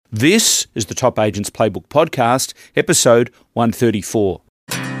This is the Top Agents Playbook Podcast, episode 134.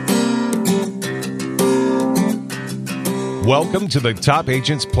 Welcome to the Top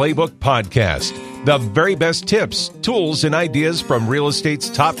Agents Playbook Podcast, the very best tips, tools, and ideas from real estate's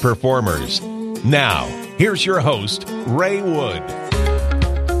top performers. Now, here's your host, Ray Wood.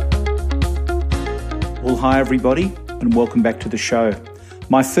 Well, hi everybody, and welcome back to the show.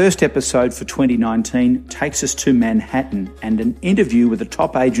 My first episode for 2019 takes us to Manhattan and an interview with a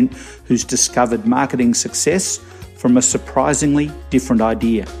top agent who's discovered marketing success from a surprisingly different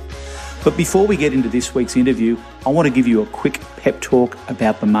idea. But before we get into this week's interview, I want to give you a quick pep talk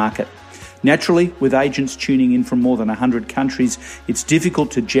about the market. Naturally, with agents tuning in from more than 100 countries, it's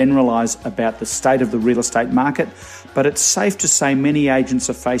difficult to generalise about the state of the real estate market, but it's safe to say many agents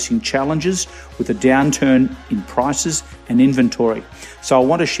are facing challenges with a downturn in prices and inventory. So I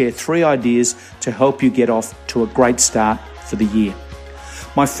want to share 3 ideas to help you get off to a great start for the year.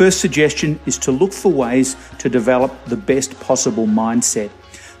 My first suggestion is to look for ways to develop the best possible mindset.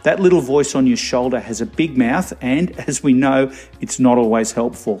 That little voice on your shoulder has a big mouth, and as we know, it's not always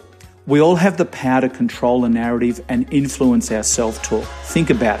helpful. We all have the power to control the narrative and influence our self-talk.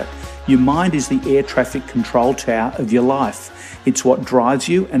 Think about it. Your mind is the air traffic control tower of your life. It's what drives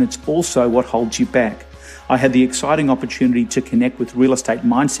you, and it's also what holds you back. I had the exciting opportunity to connect with real estate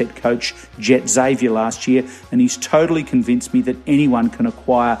mindset coach Jet Xavier last year, and he's totally convinced me that anyone can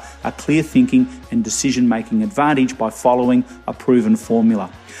acquire a clear thinking and decision-making advantage by following a proven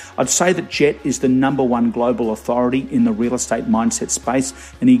formula. I'd say that Jet is the #1 global authority in the real estate mindset space,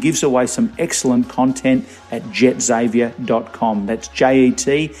 and he gives away some excellent content at jetxavier.com. That's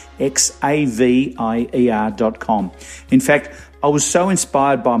JETXAVIER.com. In fact, I was so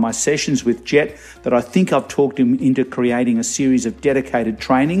inspired by my sessions with Jet that I think I've talked him into creating a series of dedicated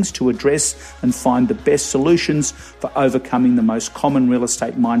trainings to address and find the best solutions for overcoming the most common real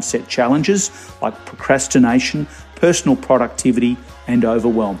estate mindset challenges like procrastination, personal productivity, and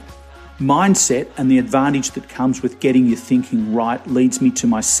overwhelm. Mindset and the advantage that comes with getting your thinking right leads me to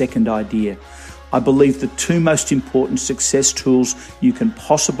my second idea. I believe the 2 most important success tools you can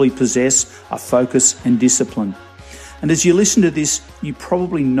possibly possess are focus and discipline. And as you listen to this, you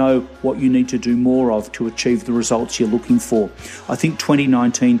probably know what you need to do more of to achieve the results you're looking for. I think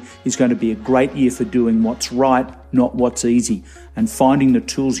 2019 is going to be a great year for doing what's right, not what's easy. And finding the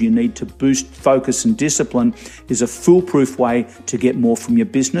tools you need to boost focus and discipline is a foolproof way to get more from your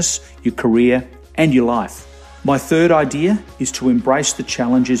business, your career, and your life. My third idea is to embrace the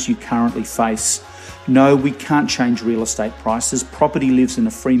challenges you currently face. No, we can't change real estate prices. Property lives in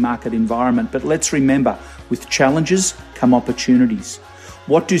a free market environment, but let's remember, with challenges come opportunities.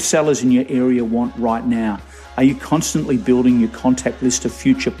 What do sellers in your area want right now? Are you constantly building your contact list of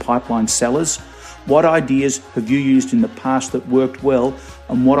future pipeline sellers? What ideas have you used in the past that worked well,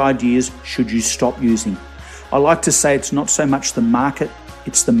 and what ideas should you stop using? I like to say it's not so much the market,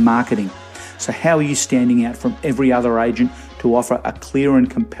 it's the marketing. So how are you standing out from every other agent to offer a clear and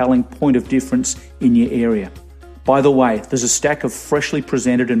compelling point of difference in your area? By the way, there's a stack of freshly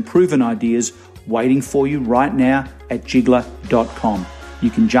presented and proven ideas waiting for you right now at Jiggler.com. You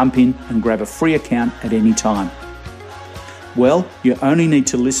can jump in and grab a free account at any time. Well, you only need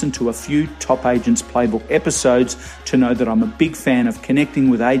to listen to a few Top Agents Playbook episodes to know that I'm a big fan of connecting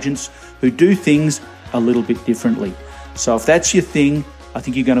with agents who do things a little bit differently. So if that's your thing, I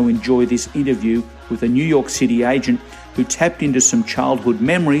think you're going to enjoy this interview with a New York City agent who tapped into some childhood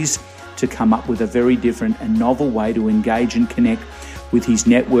memories to come up with a very different and novel way to engage and connect with his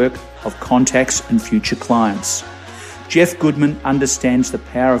network of contacts and future clients. Jeff Goodman understands the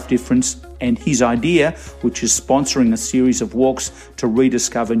power of difference, and his idea, which is sponsoring a series of walks to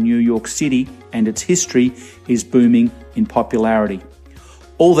rediscover New York City and its history, is booming in popularity.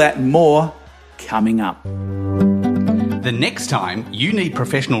 All that and more coming up. The next time you need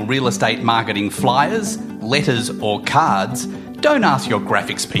professional real estate marketing flyers, letters, or cards, don't ask your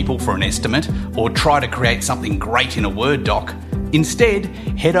graphics people for an estimate or try to create something great in a Word doc. Instead,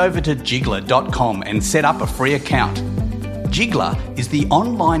 head over to Jiggler.com and set up a free account. Jiggler is the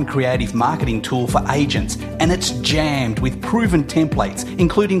online creative marketing tool for agents, and it's jammed with proven templates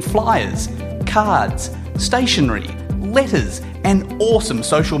including flyers, cards, stationery, letters, and awesome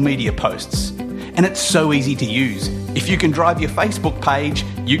social media posts. And it's so easy to use. If you can drive your Facebook page,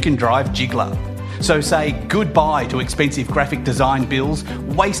 you can drive Jiggler. So say goodbye to expensive graphic design bills,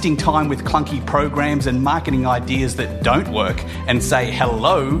 wasting time with clunky programs and marketing ideas that don't work, and say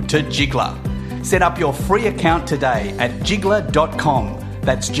hello to Jiggler. Set up your free account today at Jiggler.com.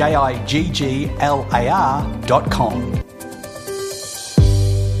 That's Jigglar.com.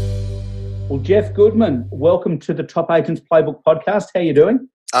 Well, Jeff Goodman, welcome to the Top Agents Playbook Podcast. How are you doing?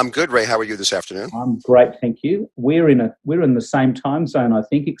 I'm good, Ray. How are you this afternoon? I'm great, thank you. We're in the same time zone, I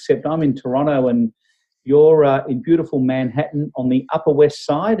think, except I'm in Toronto and you're in beautiful Manhattan on the Upper West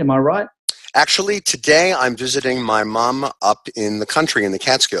Side. Am I right? Actually, today I'm visiting my mom up in the country in the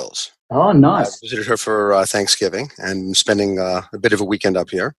Catskills. Oh, nice. I visited her for Thanksgiving and spending a bit of a weekend up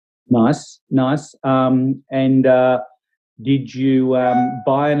here. Nice. And did you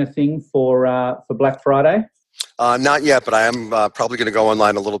buy anything for Black Friday? Not yet, but I am probably going to go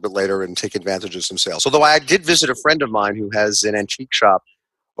online a little bit later and take advantage of some sales. Although I did visit a friend of mine who has an antique shop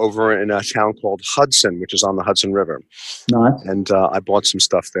over in a town called Hudson, which is on the Hudson River. Nice. And I bought some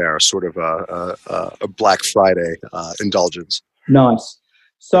stuff there, sort of a Black Friday indulgence. Nice.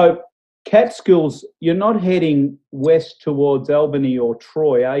 So Catskills, you're not heading west towards Albany or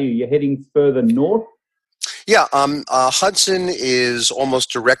Troy, are you? You're heading further north? Yeah, Hudson is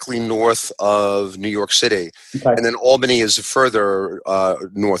almost directly north of New York City, okay. And then Albany is further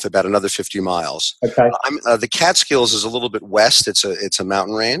north, about another 50 miles. Okay. The Catskills is a little bit west. It's a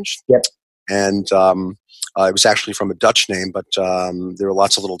mountain range. Yep. And it was actually from a Dutch name, but there are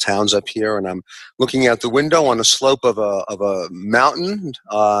lots of little towns up here. And I'm looking out the window on a slope of a mountain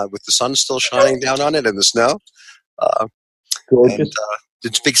with the sun still shining down on it and the snow. Gorgeous. And,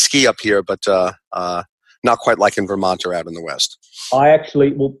 it's big ski up here, but not quite like in Vermont or out in the West. I've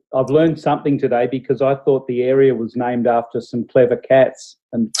learned something today because I thought the area was named after some clever cats,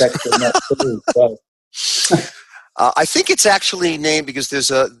 and that's not true. So. I think it's actually named because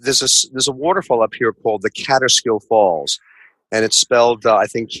there's a waterfall up here called the Catterskill Falls, and it's spelled I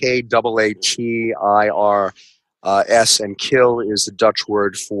think K-A-A-T-I-R-S, and kill is the Dutch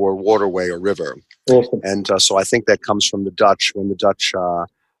word for waterway or river. Awesome. And so I think that comes from the Dutch when the Dutch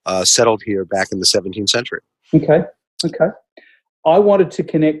settled here back in the 17th century. Okay. I wanted to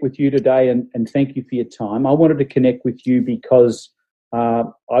connect with you today, and thank you for your time. I wanted to connect with you because I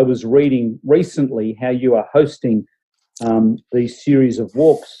was reading recently how you are hosting these series of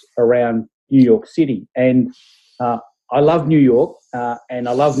walks around New York City. And I love New York and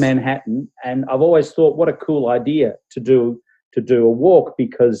I love Manhattan. And I've always thought, what a cool idea to do a walk,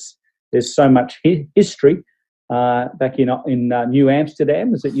 because there's so much history back in New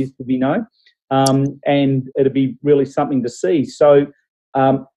Amsterdam, as it used to be known. And it'd be really something to see. So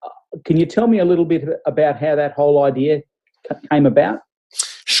can you tell me a little bit about how that whole idea came about?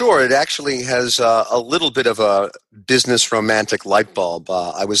 Sure. It actually has a little bit of a business romantic light bulb.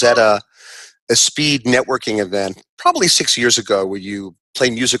 I was at a speed networking event probably 6 years ago where you play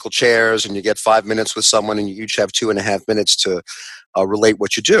musical chairs and you get 5 minutes with someone and you each have 2.5 minutes to relate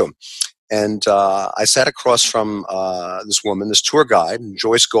what you do. And I sat across from this woman, this tour guide,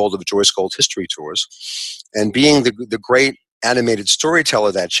 Joyce Gold of Joyce Gold History Tours. And being the great animated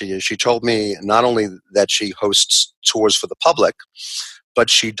storyteller that she is, she told me not only that she hosts tours for the public, but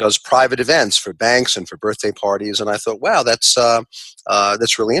she does private events for banks and for birthday parties. And I thought, wow, that's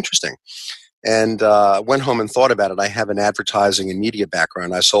really interesting. And went home and thought about it. I have an advertising and media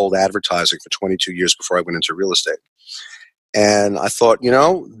background. I sold advertising for 22 years before I went into real estate. And I thought,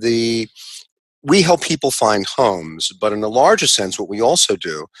 we help people find homes, but in a larger sense, what we also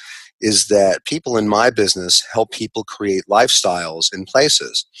do is that people in my business help people create lifestyles in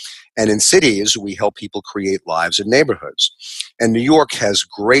places. And in cities, we help people create lives in neighborhoods. And New York has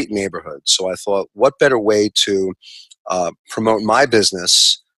great neighborhoods. So I thought, what better way to promote my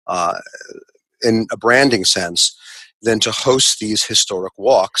business in a branding sense than to host these historic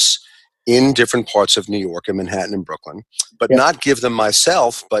walks in different parts of New York and Manhattan and Brooklyn, but not give them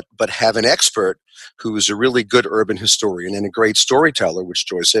myself, but have an expert who is a really good urban historian and a great storyteller, which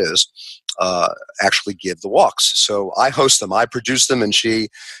Joyce is, actually give the walks. So I host them, I produce them, and she's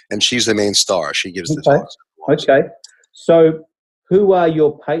the main star. She gives the talks. Okay. So who are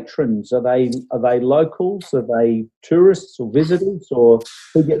your patrons? Are they locals? Are they tourists or visitors, or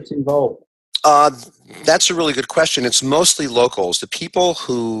who gets involved? That's a really good question. It's mostly locals. The people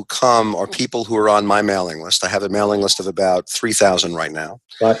who come are people who are on my mailing list. I have a mailing list of about 3,000 right now.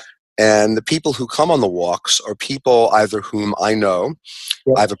 Right. And the people who come on the walks are people either whom I know,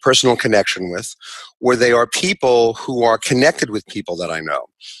 I have a personal connection with, or they are people who are connected with people that I know.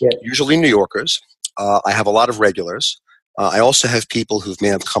 Usually New Yorkers. I have a lot of regulars. I also have people who may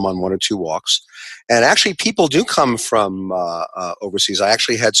have come on 1 or 2 walks. And actually, people do come from overseas. I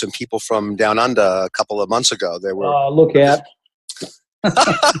actually had some people from down under a couple of months ago. They were look out.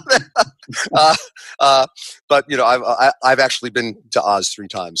 But I've actually been to Oz 3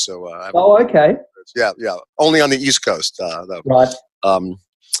 times. So okay. Yeah. Only on the East Coast, though. Right.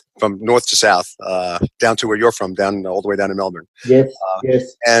 From north to south, down to where you're from, down all the way down to Melbourne. Yes.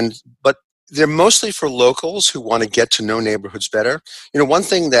 Yes. But They're mostly for locals who want to get to know neighborhoods better. One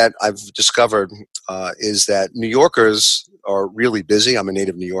thing that I've discovered is that New Yorkers are really busy. I'm a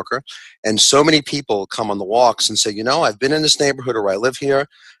native New Yorker. And so many people come on the walks and say, I've been in this neighborhood or I live here.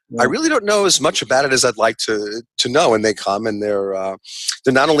 I really don't know as much about it as I'd like to know. And they come and they're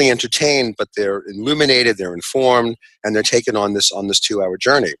not only entertained, but they're illuminated, they're informed, and they're taken on this 2-hour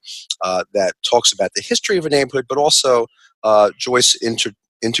journey that talks about the history of a neighborhood, but also Joyce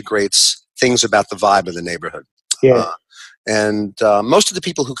integrates things about the vibe of the neighborhood. Yeah. And most of the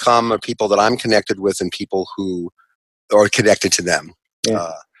people who come are people that I'm connected with and people who are connected to them.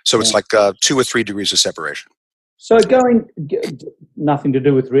 Yeah. So it's like 2 or 3 degrees of separation. So nothing to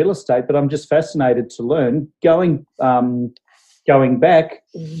do with real estate, but I'm just fascinated to learn. Going back,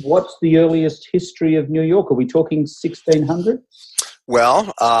 what's the earliest history of New York? Are we talking 1600? Well,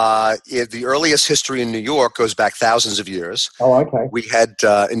 the earliest history in New York goes back thousands of years. Oh, okay. We had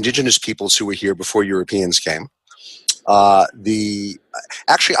indigenous peoples who were here before Europeans came.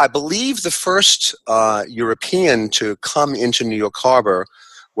 Actually, I believe the first European to come into New York Harbor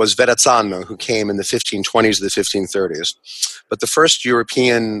was Verrazzano, who came in the 1520s to the 1530s. But the first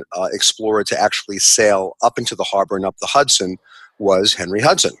European explorer to actually sail up into the harbor and up the Hudson was Henry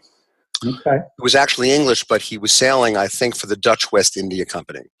Hudson. Okay. He was actually English, but he was sailing, I think, for the Dutch West India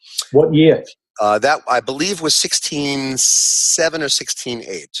Company. What year? That, I believe, was 1607 or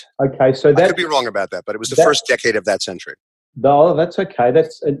 1608. Okay, so I could be wrong about that, but it was the first decade of that century. Oh, that's okay.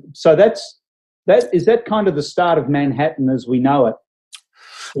 Is that kind of the start of Manhattan as we know it?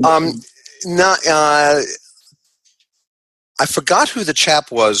 I forgot who the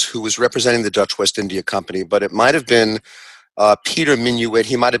chap was who was representing the Dutch West India Company, but it might have been Peter Minuit.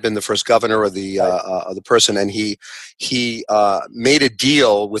 He might have been the first governor of the person, and he made a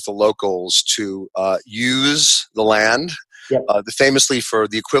deal with the locals to use the land. Yep. Famously for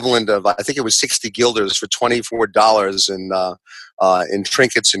the equivalent of, I think it was 60 guilders for $24 in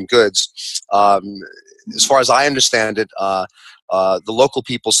trinkets and goods. As far as I understand it, the local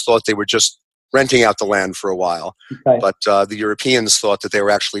peoples thought they were just renting out the land for a while, okay. But the Europeans thought that they were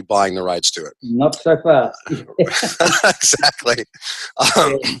actually buying the rights to it. Not so fast. Exactly.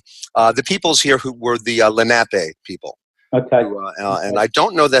 The peoples here who were the Lenape people. Okay. And I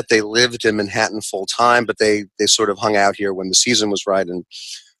don't know that they lived in Manhattan full time, but they sort of hung out here when the season was right and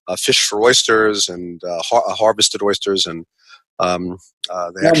fished for oysters and harvested oysters, and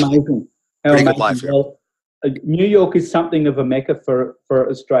they actually pretty good life here. Well, New York is something of a mecca for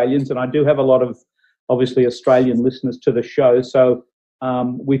Australians, and I do have a lot of obviously Australian listeners to the show. So,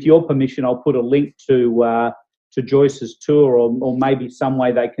 with your permission, I'll put a link to Joyce's tour, or maybe some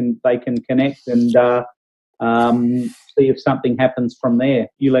way they can connect and see if something happens from there.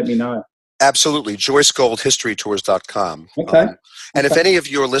 You let me know. Absolutely. JoyceGoldHistoryTours.com. Okay. And if any of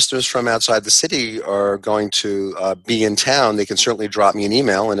your listeners from outside the city are going to be in town, they can certainly drop me an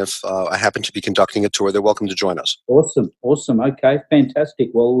email. And if I happen to be conducting a tour, they're welcome to join us. Awesome. Okay.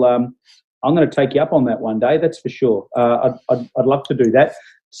 Fantastic. Well, I'm going to take you up on that one day. That's for sure. I'd love to do that.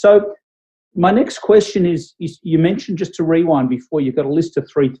 So my next question is you mentioned, just to rewind before, you've got a list of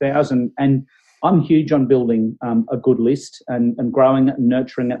 3,000, and I'm huge on building a good list and growing it and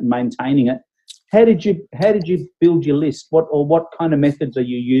nurturing it and maintaining it. How did you build your list? What kind of methods are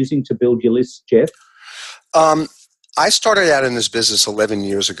you using to build your list, Jeff? I started out in this business 11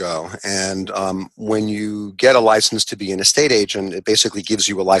 years ago, and when you get a license to be an estate agent, it basically gives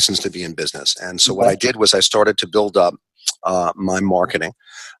you a license to be in business. And so what I did was I started to build up my marketing.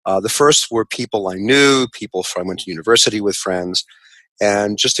 The first were people I knew, people I went to university with, friends,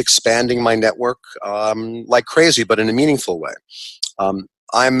 and just expanding my network like crazy, but in a meaningful way.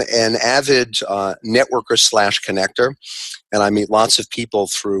 I'm an avid networker / connector, and I meet lots of people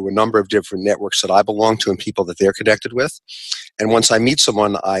through a number of different networks that I belong to and people that they're connected with. And once I meet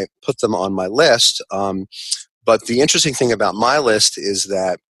someone, I put them on my list. But the interesting thing about my list is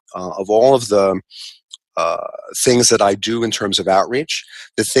that of all of the things that I do in terms of outreach,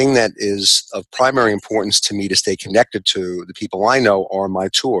 the thing that is of primary importance to me to stay connected to the people I know are my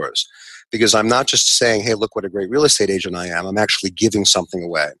tours. Because I'm not just saying, hey, look what a great real estate agent I am. I'm actually giving something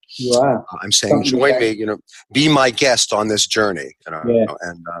away. Wow. I'm saying, join me, be my guest on this journey.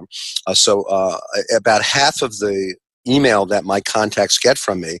 So about half of the email that my contacts get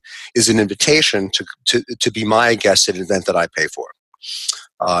from me is an invitation to be my guest at an event that I pay for.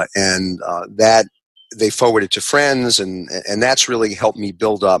 That they forward it to friends, and that's really helped me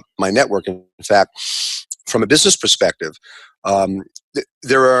build up my network. In fact, from a business perspective,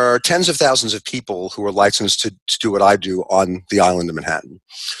 there are tens of thousands of people who are licensed to do what I do on the island of Manhattan.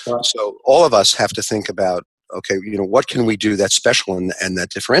 Wow. So all of us have to think about okay, what can we do that's special and that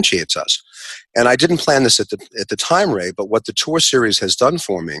differentiates us? And I didn't plan this at the time, Ray, but what the tour series has done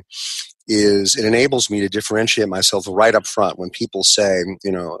for me is it enables me to differentiate myself right up front. When people say,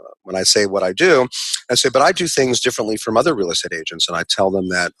 when I say what I do, I say, but I do things differently from other real estate agents. And I tell them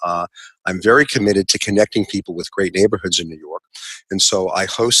that I'm very committed to connecting people with great neighborhoods in New York. And so I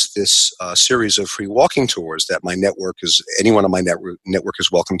host this series of free walking tours that anyone on my network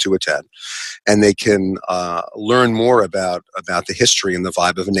is welcome to attend. And they can learn more about the history and the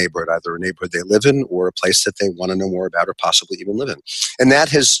vibe of a neighborhood, either a neighborhood they live in or a place that they want to know more about or possibly even live in. And that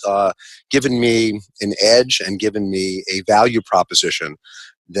has given me an edge and given me a value proposition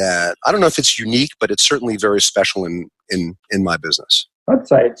that I don't know if it's unique, but it's certainly very special in my business. I'd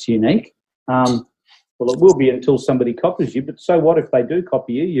say it's unique. Well, it will be until somebody copies you, but so what if they do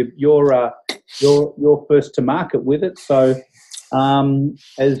copy you? You're first to market with it. So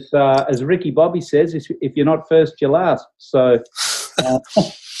as Ricky Bobby says, if you're not first, you're last. So,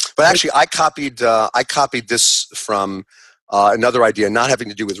 but actually, I copied this from another idea, not having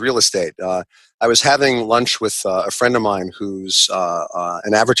to do with real estate. I was having lunch with a friend of mine who's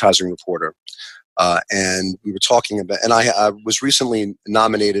an advertising reporter. And we were talking about, and I was recently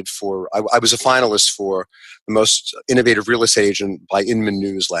nominated for, I was a finalist for the most innovative real estate agent by Inman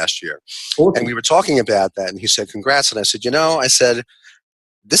News last year. Awesome. And we were talking about that, and he said, congrats. And I said, I said,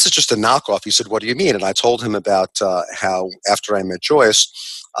 this is just a knockoff. He said, what do you mean? And I told him about how after I met Joyce,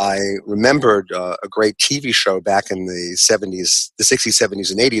 I remembered a great TV show back in the 60s,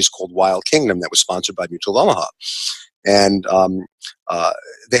 70s, and 80s called Wild Kingdom that was sponsored by Mutual of Omaha. And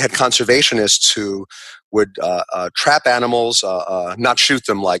they had conservationists who would trap animals, not shoot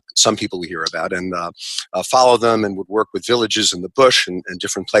them like some people we hear about, and follow them and would work with villages in the bush and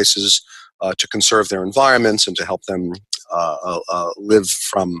different places to conserve their environments and to help them live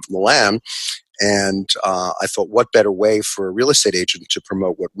from the land. And I thought, what better way for a real estate agent to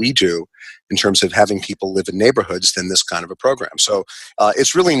promote what we do in terms of having people live in neighborhoods than this kind of a program? So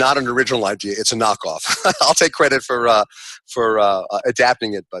it's really not an original idea; it's a knockoff. I'll take credit for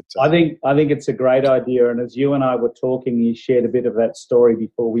adapting it, but I think it's a great idea. And as you and I were talking, you shared a bit of that story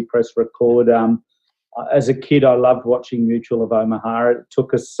before we press record. As a kid, I loved watching Mutual of Omaha. It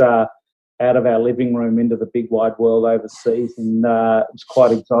took us out of our living room into the big wide world overseas, and it was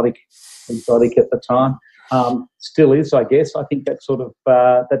quite exotic at the time. Still is, I guess. I think that sort of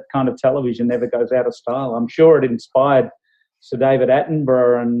that kind of television never goes out of style. I'm sure it inspired Sir David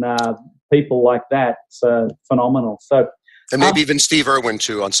Attenborough and people like that. It's phenomenal. So, and maybe even Steve Irwin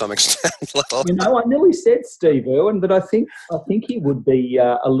too, on some extent. I nearly said Steve Irwin, but I think he would be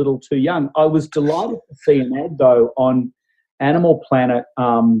a little too young. I was delighted to see an ad though on Animal Planet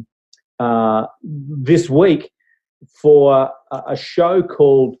this week for a show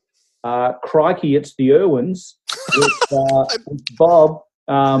called Crikey, It's the Irwins with Bob,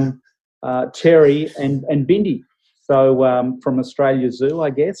 Terry, and Bindi. So from Australia Zoo, I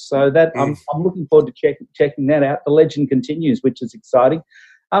guess. So that I'm looking forward to checking that out. The legend continues, which is exciting.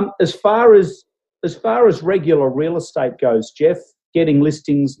 As far as regular real estate goes, Jeff, getting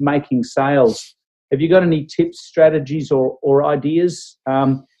listings, making sales. Have you got any tips, strategies, or ideas?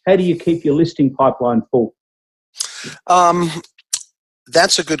 How do you keep your listing pipeline full?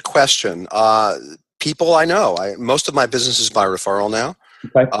 That's a good question. People I know. Most of my business is by referral now.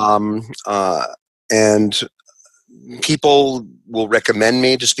 Okay. And people will recommend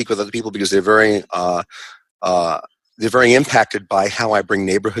me to speak with other people because they're very impacted by how I bring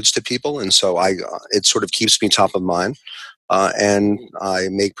neighborhoods to people, and so it sort of keeps me top of mind. And I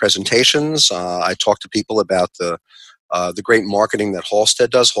make presentations. I talk to people about the great marketing that Halstead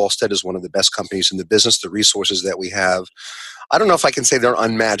does. Halstead is one of the best companies in the business. The resources that we have, I don't know if I can say they're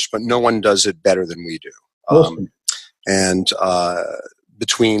unmatched, but no one does it better than we do. Awesome. And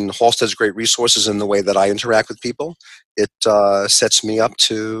between Halstead's great resources and the way that I interact with people, it sets me up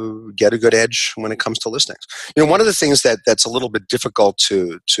to get a good edge when it comes to listings. One of the things that's a little bit difficult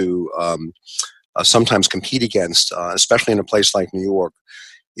to sometimes compete against, especially in a place like New York,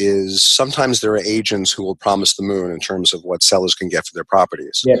 is sometimes there are agents who will promise the moon in terms of what sellers can get for their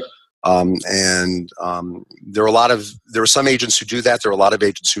properties. Yeah. There are some agents who do that. There are a lot of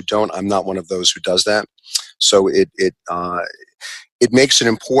agents who don't. I'm not one of those who does that. So it makes it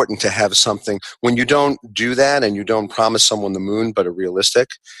important to have something. When you don't do that and you don't promise someone the moon but are realistic,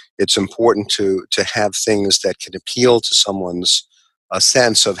 it's important to have things that can appeal to someone's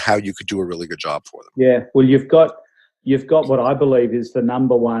sense of how you could do a really good job for them. Yeah. Well, you've got what I believe is the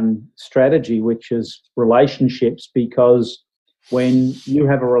number one strategy, which is relationships, because when you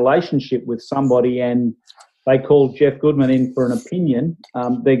have a relationship with somebody and they call Jeff Goodman in for an opinion,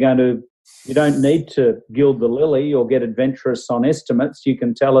 they're going to You don't need to gild the lily or get adventurous on estimates. You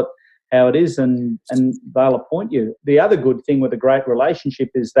can tell it how it is, and they'll appoint you. The other good thing with a great relationship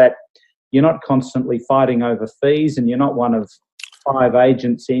is that you're not constantly fighting over fees, and you're not one of 5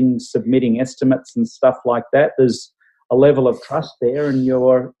 agents in submitting estimates and stuff like that. There's a level of trust there, and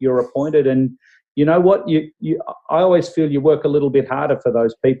you're appointed. And you know what? I always feel you work a little bit harder for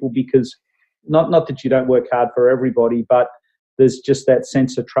those people, because not that you don't work hard for everybody, but there's just that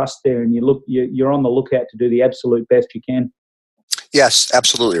sense of trust there, and you're on the lookout to do the absolute best you can. Yes,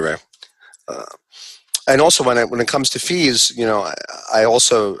 absolutely, Ray. And also, when it comes to fees, I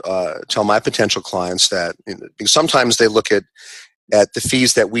also tell my potential clients that, because sometimes they look at the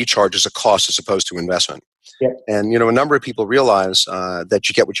fees that we charge as a cost as opposed to investment. Yep. And a number of people realize that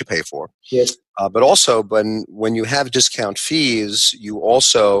you get what you pay for. Yes. But also, when you have discount fees, you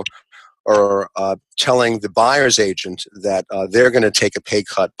also are telling the buyer's agent that they're going to take a pay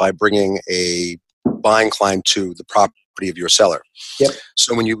cut by bringing a buying client to the property of your seller. Yep.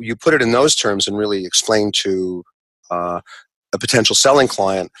 So when you put it in those terms and really explain to a potential selling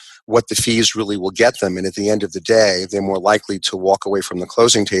client what the fees really will get them, and at the end of the day, they're more likely to walk away from the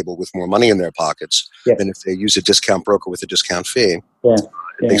closing table with more money in their pockets than if they use a discount broker with a discount fee. Yeah.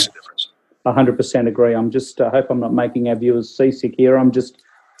 It makes a difference. 100% agree. I hope I'm not making our viewers seasick here. I've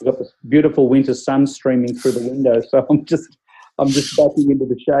got this beautiful winter sun streaming through the window, so I'm just backing into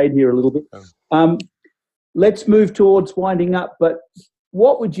the shade here a little bit. Let's move towards winding up, but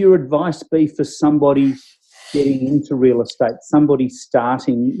what would your advice be for somebody getting into real estate, somebody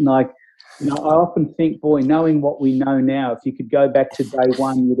starting? I often think, boy, knowing what we know now, if you could go back to day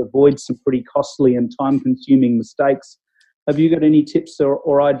one, you'd avoid some pretty costly and time-consuming mistakes. Have you got any tips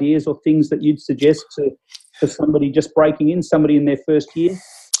or ideas or things that you'd suggest for somebody just breaking in, somebody in their first year?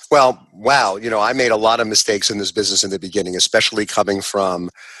 Well, wow. I made a lot of mistakes in this business in the beginning, especially coming from,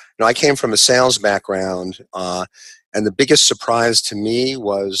 I came from a sales background, and the biggest surprise to me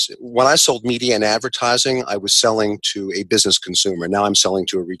was when I sold media and advertising, I was selling to a business consumer. Now I'm selling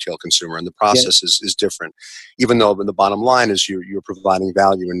to a retail consumer, and the process is different, even though the bottom line is you're providing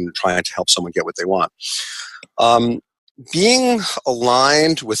value and trying to help someone get what they want. Being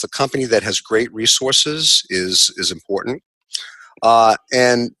aligned with a company that has great resources is important.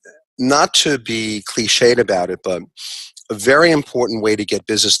 And not to be cliched about it, but a very important way to get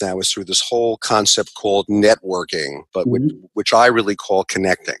business now is through this whole concept called networking, but which I really call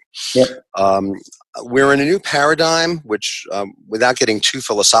connecting. Yep. We're in a new paradigm, which, without getting too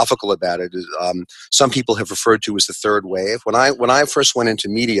philosophical about it, some people have referred to as the third wave. When I first went into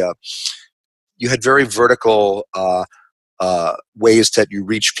media, you had very vertical ways that you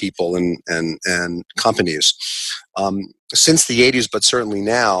reach people and companies. Since the 80s, but certainly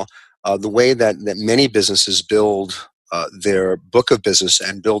now, the way that many businesses build their book of business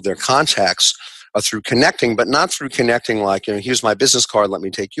and build their contacts are through connecting, but not through connecting like, here's my business card, let me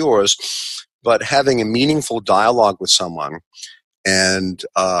take yours, but having a meaningful dialogue with someone and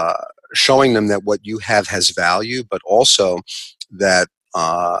showing them that what you have has value, but also that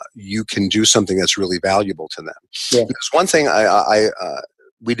you can do something that's really valuable to them. Yeah. There's one thing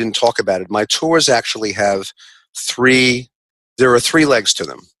we didn't talk about it. My tours actually have there are 3 legs to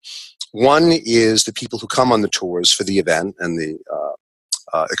them. One is the people who come on the tours for the event and the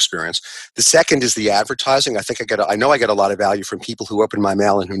experience. The second is the advertising. I know I get a lot of value from people who open my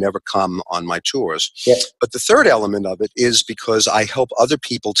mail and who never come on my tours. Yeah. But the third element of it is because I help other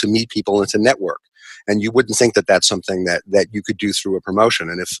people to meet people and to network. And you wouldn't think that that's something that you could do through a promotion.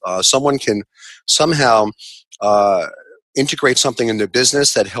 And if someone can somehow integrate something in their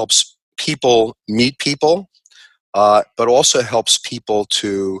business that helps people meet people, but also helps people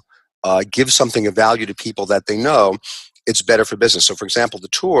to give something of value to people that they know, it's better for business. So, for example, the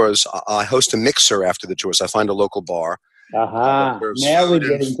tours, I host a mixer after the tours. I find a local bar. Now we're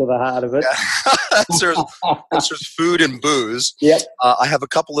getting to the heart of it. Yeah. There's food and booze. Yep. I have a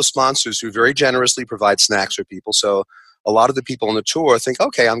couple of sponsors who very generously provide snacks for people. So a lot of the people on the tour think,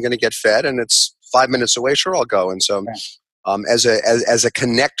 okay, I'm going to get fed and it's 5 minutes away. Sure, I'll go. And so as a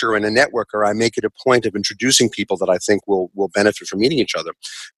connector and a networker, I make it a point of introducing people that I think will benefit from meeting each other.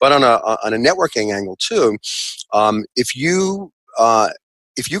 But on a networking angle too, if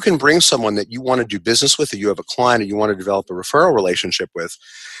you can bring someone that you want to do business with, or you have a client, or you want to develop a referral relationship with,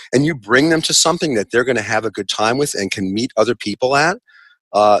 and you bring them to something that they're going to have a good time with and can meet other people at,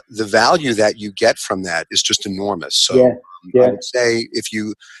 the value that you get from that is just enormous. So I would say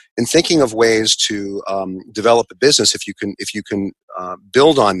in thinking of ways to develop a business, if you can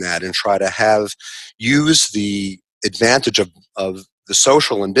build on that and try to use the advantage of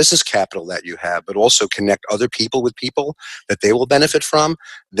social and business capital that you have, but also connect other people with people that they will benefit from,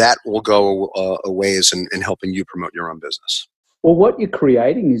 that will go a ways in helping you promote your own business. Well, what you're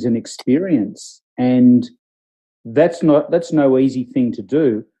creating is an experience, and that's no easy thing to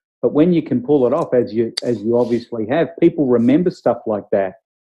do. But when you can pull it off, as you obviously have, people remember stuff like that,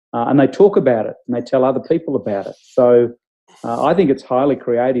 and they talk about it and they tell other people about it. So I think it's highly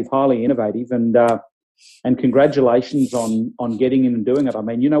creative, highly innovative, and congratulations on getting in and doing it. I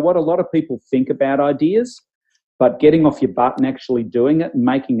mean, you know what? A lot of people think about ideas, but getting off your butt and actually doing it and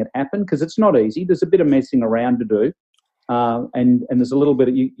making it happen, because it's not easy. There's a bit of messing around to do. And there's a little bit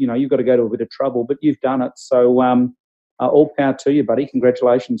of, you've got to go to a bit of trouble, but you've done it. So all power to you, buddy.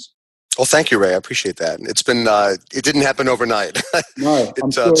 Congratulations. Well, thank you, Ray. I appreciate that. It's been, it didn't happen overnight. No,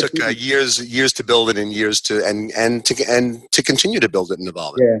 it took years to build it and years to, and to continue to build it and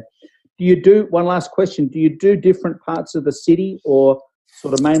evolve it. Yeah. Do you do, one last question, do you do different parts of the city, or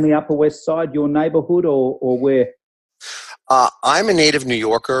sort of mainly Upper West Side, your neighborhood, or where? I'm a native New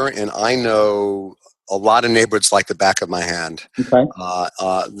Yorker, and I know a lot of neighborhoods like the back of my hand. Okay.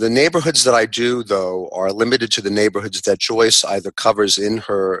 The neighborhoods that I do, though, are limited to the neighborhoods that Joyce either covers in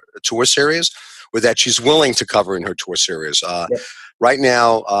her tour series or that she's willing to cover in her tour series. Right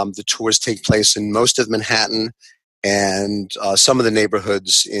now, the tours take place in most of Manhattan and some of the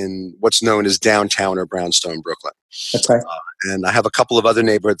neighborhoods in what's known as downtown or brownstone Brooklyn. Okay. And I have a couple of other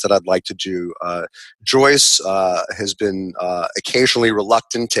neighborhoods that I'd like to do. Joyce has been occasionally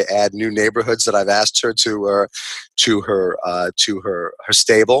reluctant to add new neighborhoods that I've asked her to her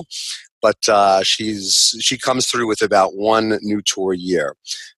stable, but she comes through with about one new tour a year,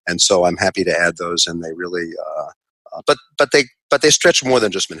 and so I'm happy to add those. And they really, but they stretch more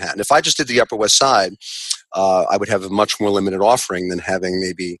than just Manhattan. If I just did the Upper West Side, I would have a much more limited offering than having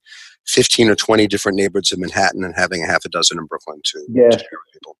maybe 15 or 20 different neighborhoods in Manhattan and having a half a dozen in Brooklyn to share with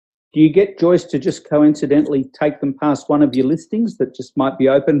people. Do you get Joyce to just coincidentally take them past one of your listings that just might be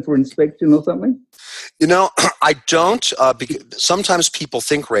open for inspection or something? You know, I don't. Because sometimes people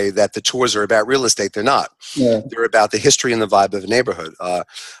think, Ray, that the tours are about real estate. They're not. Yeah. They're about the history and the vibe of a neighborhood.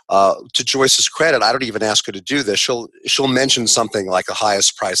 To Joyce's credit, I don't even ask her to do this. She'll mention something like a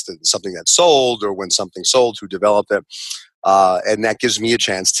highest price than something that's sold, or when something sold, who developed it. And that gives me a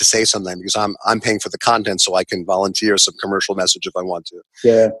chance to say something, because I'm paying for the content, so I can volunteer some commercial message if I want to.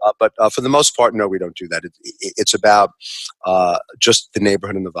 Yeah. But for the most part, no, we don't do that. It's about just the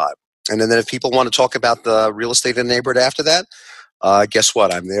neighborhood and the vibe. And then if people want to talk about the real estate in the neighborhood after that, guess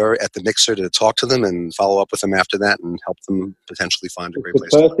what? I'm there at the mixer to talk to them and follow up with them after that and help them potentially find a great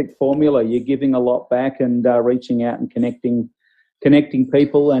place. It's the perfect formula. You're giving a lot back and reaching out and connecting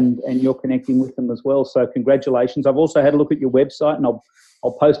people, and you're connecting with them as well. So congratulations. I've also had a look at your website, and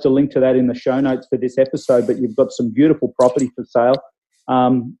I'll post a link to that in the show notes for this episode, but you've got some beautiful property for sale.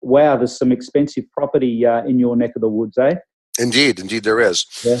 Wow, there's some expensive property in your neck of the woods, eh? Indeed there is.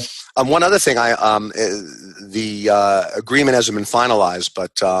 Yeah. One other thing, the agreement hasn't been finalized,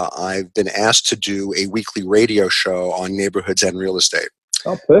 but I've been asked to do a weekly radio show on neighborhoods and real estate.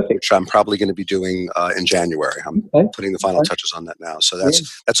 Oh, perfect. Which I'm probably going to be doing in January. I'm putting the final touches on that now. So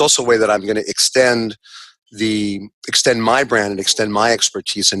that's also a way that I'm going to extend my brand and extend my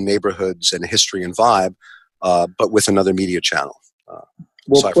expertise in neighborhoods and history and vibe, but with another media channel.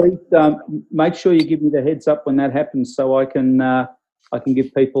 Well, please make sure you give me the heads up when that happens, so I can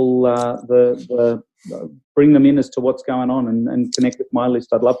give people bring them in as to what's going on and connect with my list.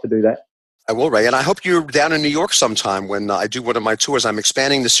 I'd love to do that. I will, Ray. And I hope you're down in New York sometime when I do one of my tours. I'm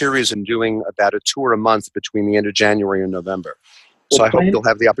expanding the series and doing about a tour a month between the end of January and November. So I hope you'll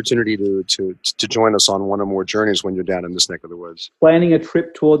have the opportunity to join us on one or more journeys when you're down in this neck of the woods. Planning a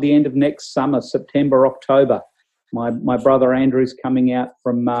trip toward the end of next summer, September, October. My brother Andrew's coming out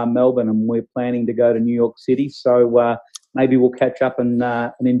from Melbourne, and we're planning to go to New York City. So maybe we'll catch up and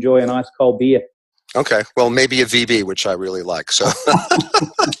enjoy an ice cold beer. Okay. Well, maybe a VB, which I really like. So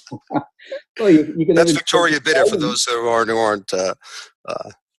well, you can that's Victoria Bitter for those who aren't. I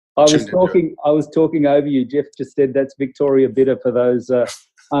was talking over you. Jeff just said that's Victoria Bitter for those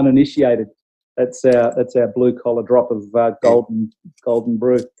uninitiated. That's our blue collar drop of golden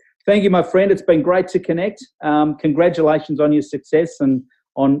brew. Thank you, my friend. It's been great to connect. Congratulations on your success and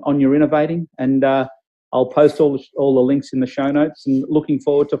on your innovating. And I'll post all the links in the show notes, and looking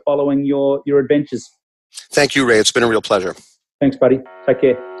forward to following your adventures. Thank you, Ray. It's been a real pleasure. Thanks, buddy. Take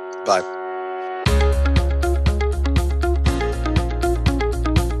care. Bye.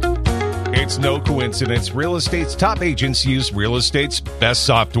 It's no coincidence real estate's top agents use real estate's best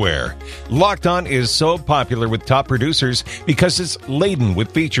software. Locked On is so popular with top producers because it's laden with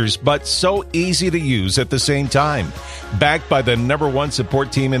features but so easy to use at the same time. Backed by the #1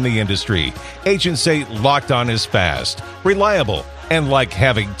 support team in the industry, agents say Locked On is fast, reliable, and like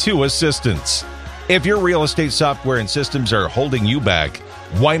having 2 assistants. If your real estate software and systems are holding you back,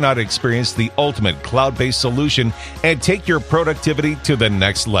 why not experience the ultimate cloud-based solution and take your productivity to the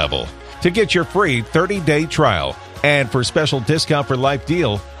next level? To get your free 30-day trial and for special discount for life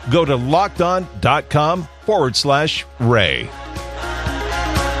deal, go to lockedon.com/Ray.